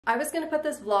I was gonna put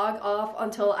this vlog off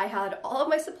until I had all of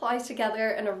my supplies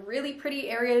together in a really pretty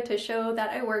area to show that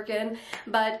I work in,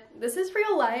 but this is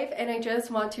real life and I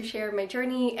just want to share my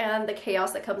journey and the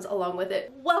chaos that comes along with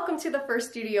it. Welcome to the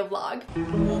first studio vlog.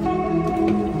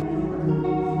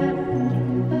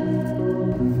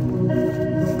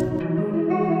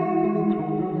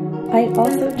 I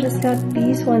also just got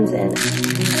these ones in.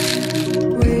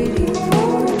 Waiting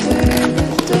for a day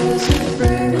that doesn't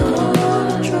bring a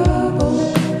lot of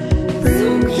trouble.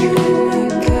 Brings you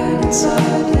naked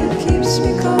inside, it keeps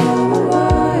me calm a while.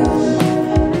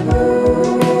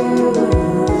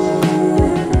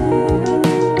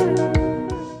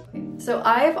 So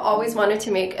I've always wanted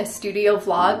to make a studio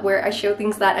vlog where I show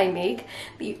things that I make.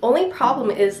 The only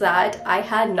problem is that I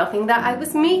had nothing that I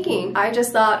was making. I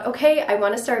just thought, okay, I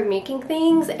want to start making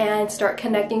things and start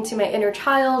connecting to my inner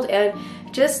child and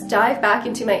just dive back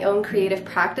into my own creative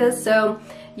practice. So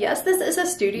yes, this is a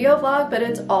studio vlog, but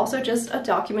it's also just a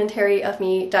documentary of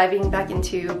me diving back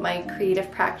into my creative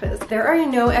practice. There are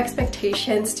no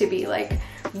expectations to be like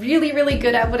really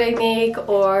good at what I make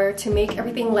or to make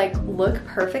everything like look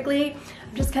perfectly.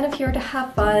 I'm just kind of here to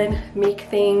have fun, make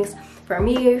things for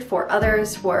me, for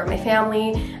others, for my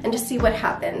family, and just see what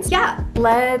happens. Yeah,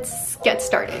 let's get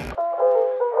started.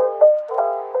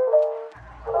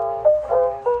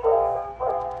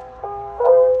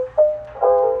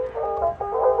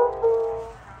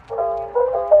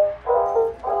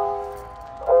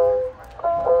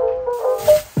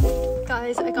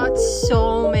 Guys, I got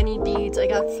so many beads. I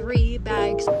got 3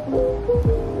 bags.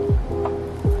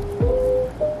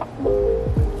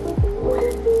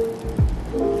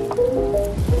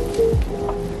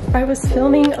 I was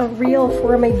filming a reel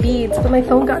for my beads, but my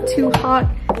phone got too hot,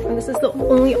 and this is the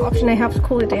only option I have to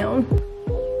cool it down.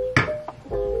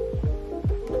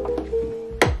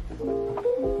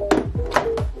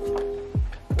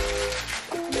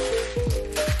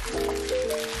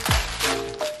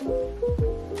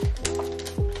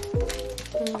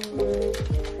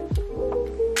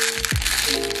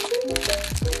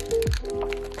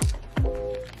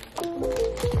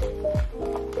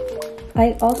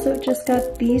 I also just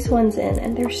got these ones in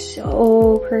and they're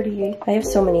so pretty. I have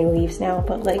so many leaves now,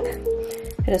 but like,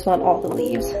 I just want all the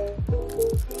leaves.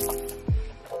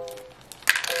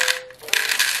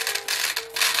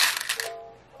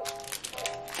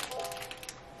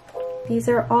 These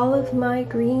are all of my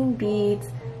green beads.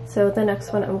 So the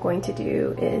next one I'm going to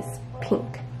do is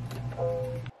pink.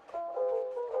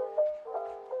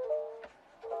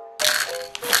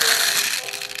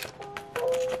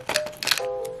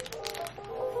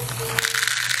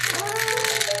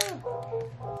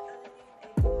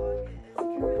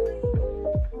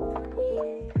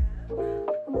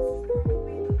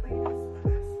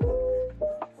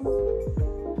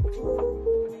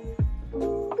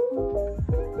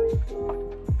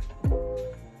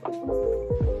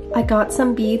 I got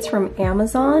some beads from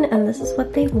Amazon and this is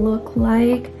what they look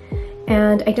like.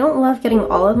 And I don't love getting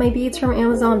all of my beads from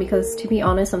Amazon because, to be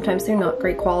honest, sometimes they're not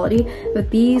great quality,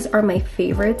 but these are my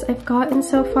favorites I've gotten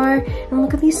so far. And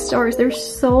look at these stars, they're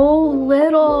so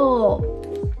little.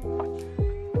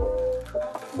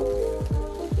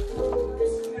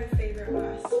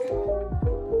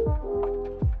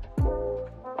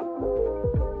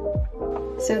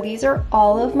 So these are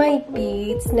all of my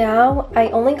beads now. I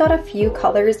only got a few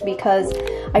colors because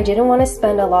I didn't want to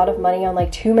spend a lot of money on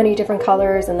like too many different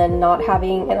colors and then not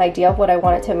having an idea of what I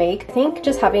wanted to make. I think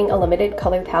just having a limited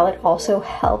color palette also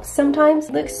helps sometimes.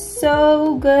 It looks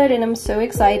so good and I'm so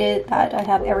excited that I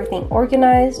have everything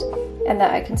organized and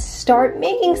that I can start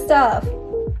making stuff.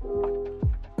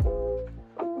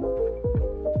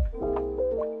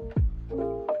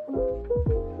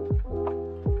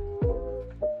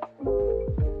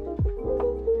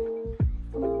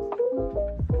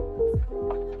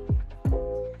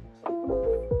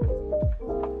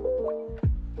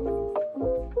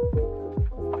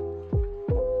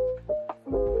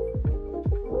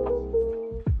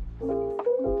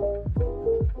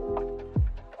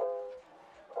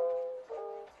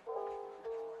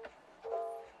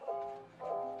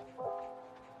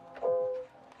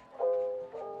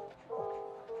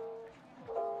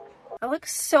 I look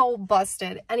so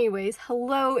busted. Anyways,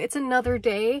 hello, it's another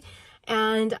day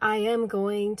and I am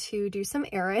going to do some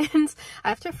errands. I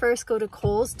have to first go to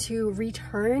Kohl's to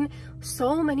return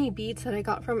so many beads that I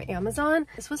got from Amazon.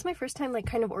 This was my first time like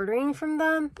kind of ordering from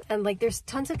them, and like there's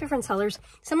tons of different sellers.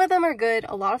 Some of them are good,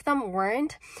 a lot of them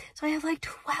weren't. So I have like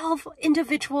 12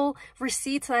 individual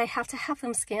receipts and I have to have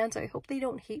them scanned, so I hope they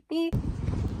don't hate me.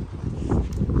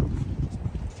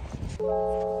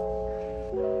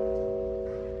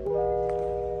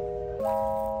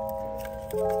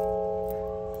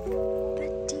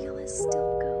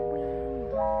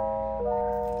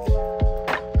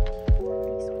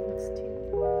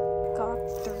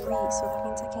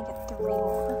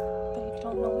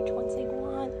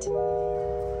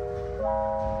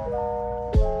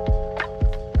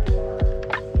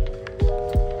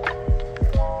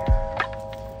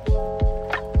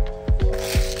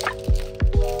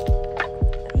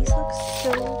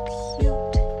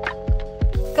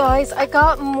 Guys, I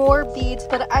got more beads,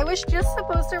 but I was just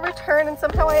supposed to return and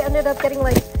somehow I ended up getting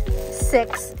like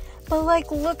 6. But like,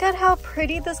 look at how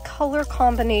pretty this color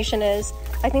combination is.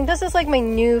 I think this is like my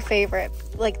new favorite.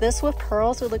 Like this with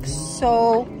pearls would look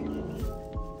so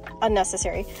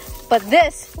unnecessary. But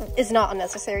this is not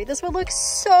unnecessary. This would look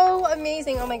so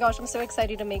amazing. Oh my gosh, I'm so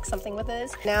excited to make something with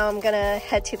this. Now I'm gonna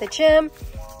head to the gym.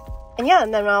 And yeah,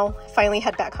 and then I'll finally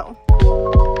head back home.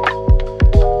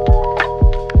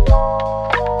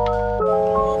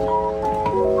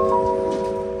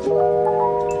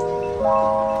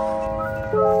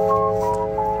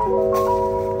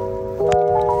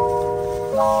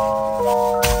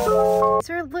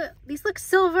 These look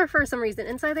silver for some reason.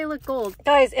 Inside they look gold.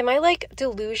 Guys, am I like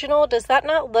delusional? Does that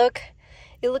not look...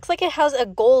 It looks like it has a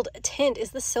gold tint.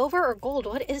 Is this silver or gold?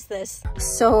 What is this?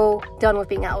 So done with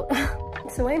being out.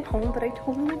 So I'm home, but I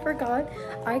totally forgot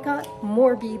I got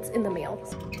more beads in the mail.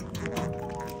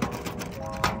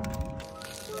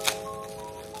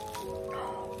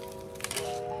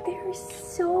 They're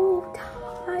so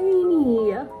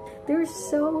tiny. They're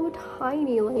so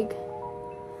tiny, like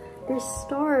they're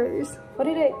stars. What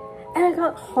did I... And I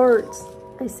got hearts.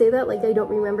 I say that like I don't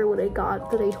remember what I got,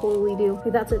 but I totally do.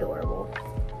 Like, that's adorable.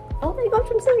 Oh my gosh,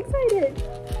 I'm so excited.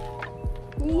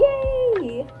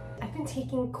 Yay! I've been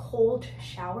taking cold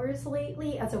showers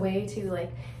lately as a way to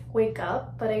like wake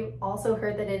up, but I also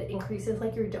heard that it increases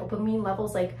like your dopamine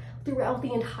levels like throughout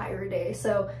the entire day.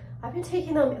 So I've been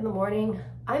taking them in the morning.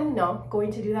 I'm not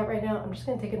going to do that right now. I'm just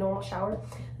gonna take a normal shower,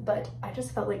 but I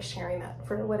just felt like sharing that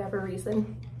for whatever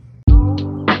reason.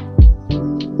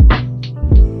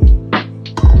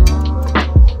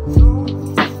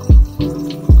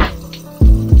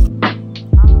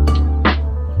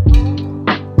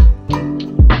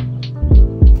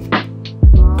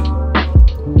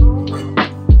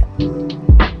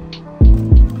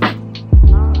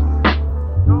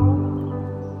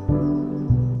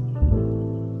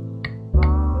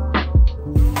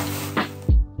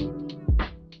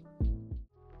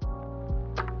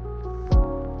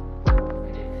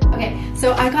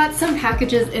 So I got some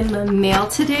packages in the mail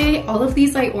today. All of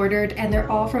these I ordered and they're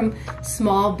all from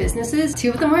small businesses. 2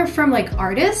 of them are from like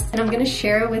artists, and I'm gonna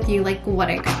share with you like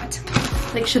what I got.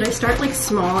 Like, should I start like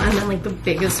small and then like the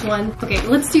biggest one? Okay,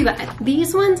 let's do that.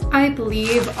 These ones I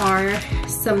believe are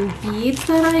some beads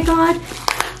that I got.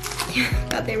 Yeah,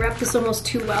 God, they wrapped this almost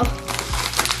too well.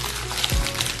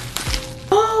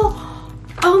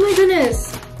 Oh my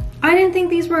goodness. I didn't think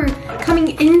these were coming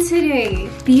in today.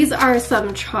 These are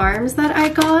some charms that I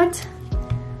got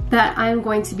that I'm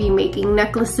going to be making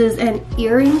necklaces and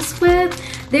earrings with.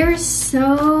 They're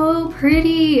so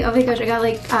pretty. Oh my gosh, I got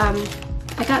like,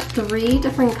 I got 3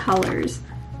 different colors.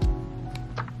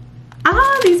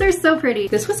 Ah, these are so pretty.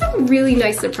 This was a really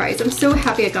nice surprise. I'm so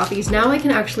happy I got these. Now I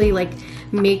can actually like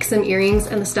make some earrings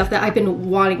and the stuff that I've been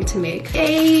wanting to make.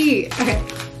 Yay! Okay,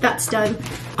 that's done.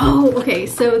 Oh, okay,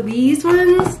 so these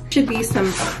ones should be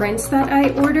some prints that I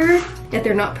ordered. If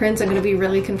they're not prints, I'm gonna be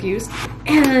really confused.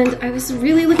 And I was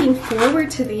really looking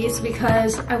forward to these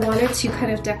because I wanted to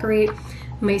kind of decorate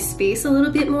my space a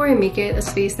little bit more and make it a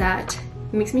space that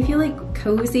makes me feel like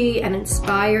cozy and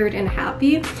inspired and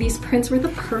happy. These prints were the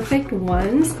perfect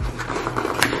ones,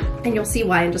 and you'll see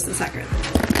why in just a second.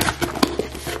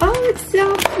 Oh, it's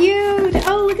so cute!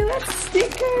 Oh, look at that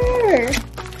sticker!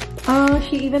 Oh,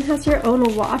 she even has her own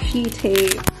washi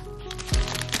tape.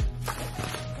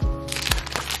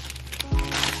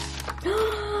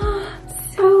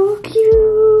 So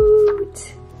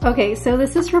cute! Okay, so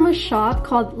this is from a shop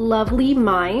called Lovely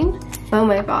Mind. Oh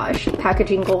my gosh,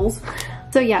 packaging goals.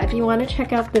 So yeah, if you want to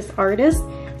check out this artist,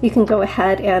 you can go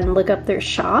ahead and look up their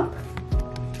shop.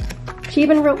 She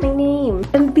even wrote my name.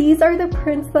 And these are the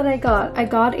prints that I got. I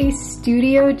got a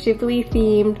Studio Ghibli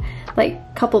themed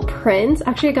like couple prints.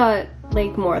 Actually, I got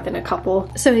like more than a couple.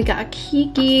 So I got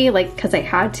Kiki, like because I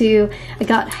had to. I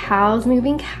got Howl's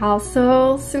Moving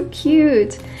Castle, so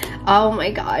cute. Oh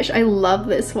my gosh, I love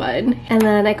this one. And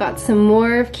then I got some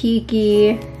more of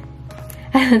Kiki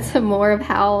and some more of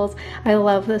Howl's. I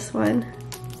love this one.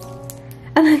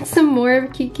 And then some more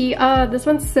of Kiki. Oh, this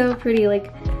one's so pretty.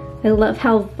 Like, I love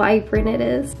how vibrant it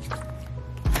is.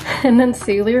 And then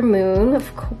Sailor Moon,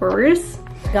 of course.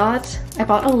 I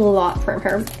bought a lot from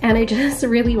her, and I just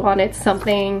really wanted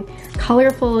something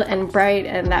colorful and bright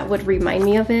and that would remind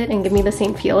me of it and give me the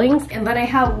same feelings. And then I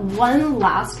have one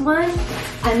last one,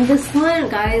 and this one,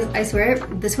 guys, I swear,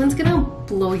 this one's gonna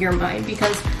blow your mind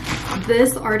because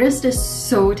this artist is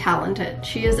so talented.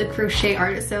 She is a crochet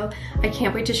artist, so I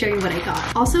can't wait to show you what I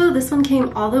got. Also, this one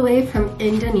came all the way from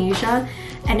Indonesia,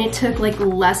 and it took like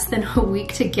less than a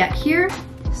week to get here.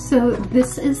 So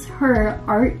this is her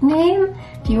art name.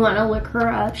 If you want to look her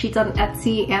up, she's on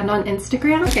Etsy and on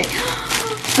Instagram. Okay.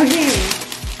 Okay.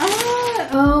 Ah,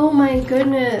 oh my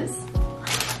goodness.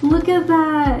 Look at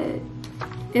that.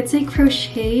 It's a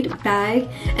crocheted bag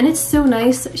and it's so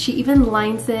nice. She even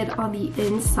lines it on the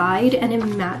inside and it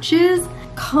matches.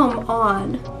 Come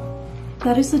on.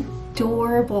 That is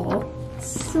adorable.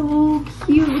 So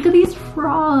cute. Look at these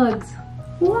frogs.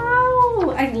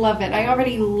 Wow. I love it. I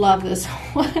already love this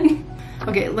one.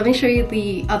 Okay, let me show you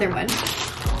the other one.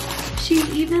 She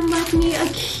even left me a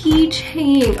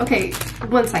keychain. Okay,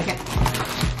 1 second.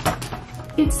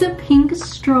 It's a pink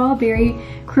strawberry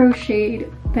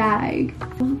crocheted bag.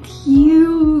 So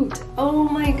cute. Oh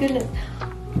my goodness.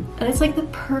 And it's like the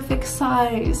perfect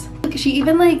size. Look, she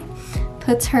even like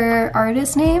puts her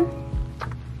artist name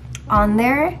on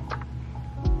there.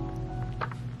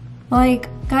 Like,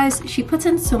 guys, she puts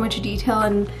in so much detail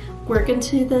and work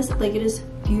into this. Like, it is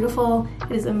beautiful.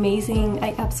 It is amazing.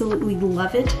 I absolutely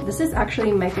love it. This is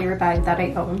actually my favorite bag that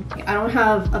I own. I don't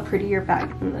have a prettier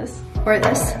bag than this or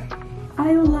this.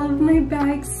 I love my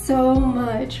bag so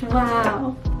much.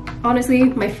 Wow. Honestly,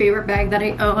 my favorite bag that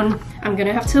I own. I'm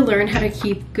gonna have to learn how to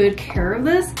keep good care of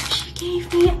this. She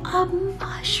gave me a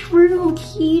mushroom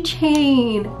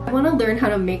keychain. I wanna learn how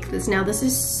to make this now. This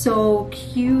is so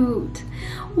cute.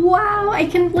 Wow, I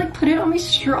can like put it on my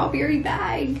strawberry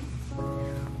bag.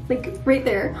 Like right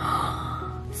there.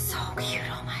 So cute,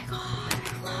 oh my God,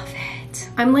 I love it.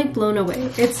 I'm like blown away.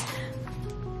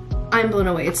 I'm blown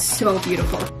away, it's so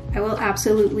beautiful. I will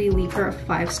absolutely leave her a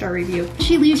 5-star review.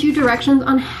 She leaves you directions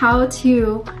on how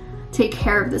to take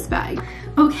care of this bag.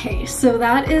 Okay, so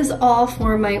that is all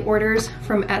for my orders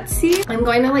from Etsy. I'm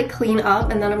going to like clean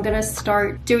up and then I'm gonna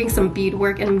start doing some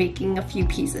beadwork and making a few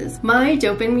pieces. My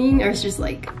dopamine is just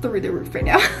like through the roof right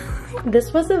now.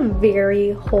 This was a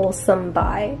very wholesome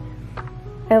buy.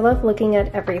 I love looking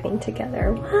at everything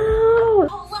together. Wow!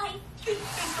 Whole life. Is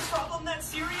the problem that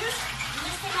serious?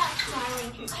 Listen up,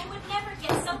 darling. I would never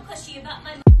get so pushy about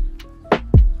my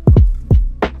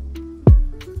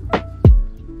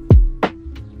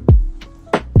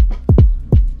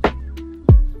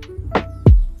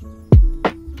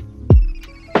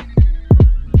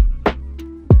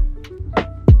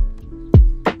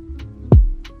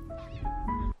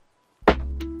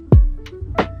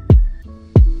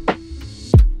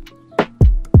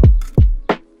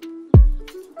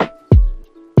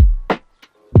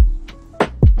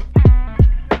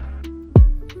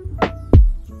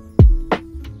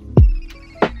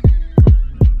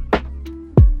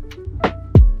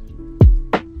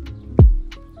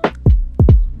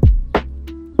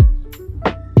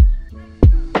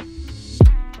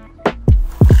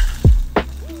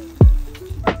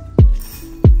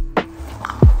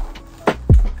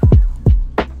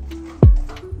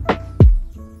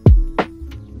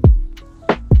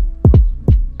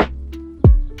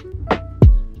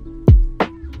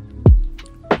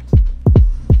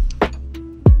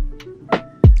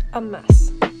a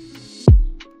mess.